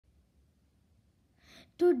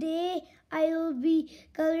Today I will be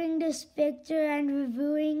coloring this picture and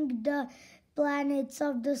reviewing the planets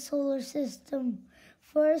of the solar system.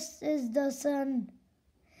 First is the sun.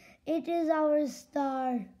 It is our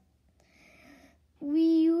star. We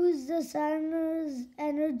use the sun's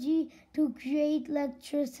energy to create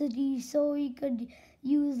electricity so we could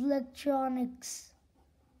use electronics.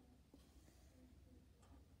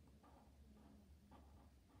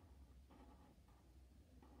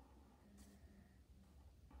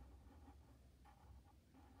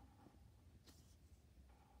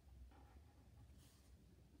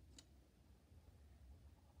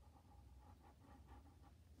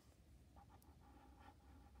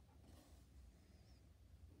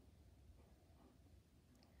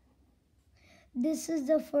 This is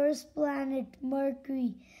the first planet,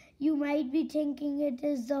 Mercury. You might be thinking it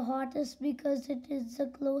is the hottest because it is the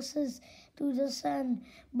closest to the sun,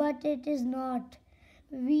 but it is not.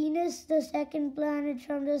 Venus, the second planet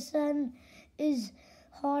from the sun, is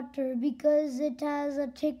hotter because it has a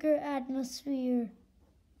thicker atmosphere.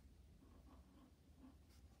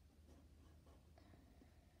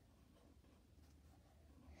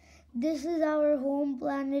 This is our home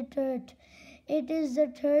planet Earth. It is the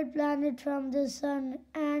third planet from the sun,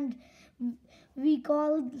 and we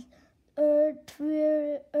call Earth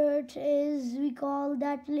where Earth is, we call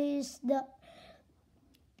that place the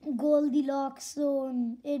Goldilocks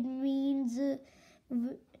zone. It means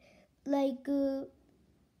life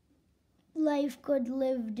could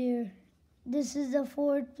live there. This is the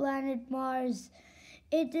fourth planet, Mars.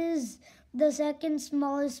 It is the second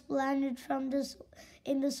smallest planet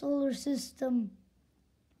in the solar system.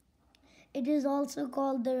 It is also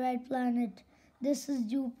called the red planet. This is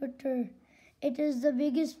Jupiter. It is the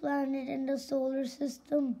biggest planet in the solar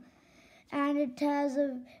system, and it has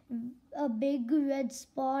a big red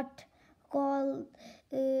spot called,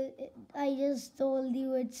 I just told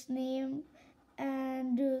you its name,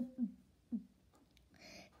 and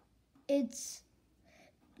it's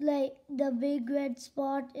like the big red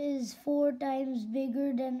spot is 4 times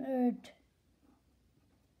bigger than Earth.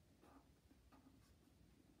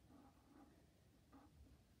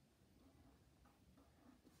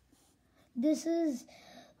 This is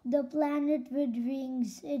the planet with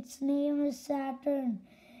rings. Its name is Saturn.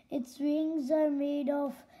 Its rings are made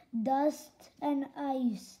of dust and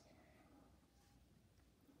ice.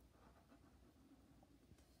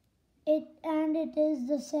 It is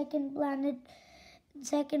the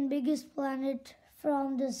second biggest planet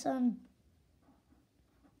from the sun.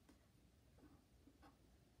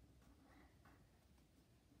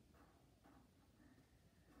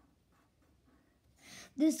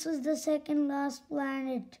 This was the second last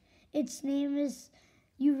planet. Its name is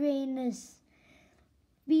Uranus.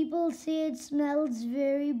 People say it smells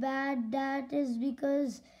very bad. That is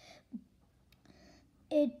because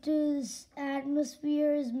its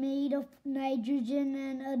atmosphere is made of nitrogen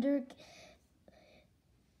and other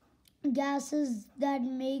gases that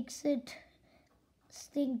makes it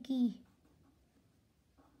stinky.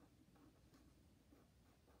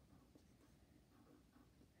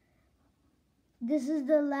 This is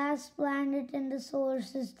the last planet in the solar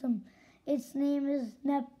system. Its name is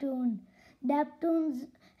Neptune. Neptune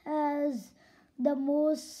has the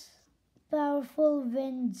most powerful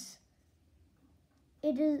winds.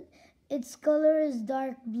 Its color is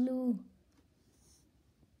dark blue.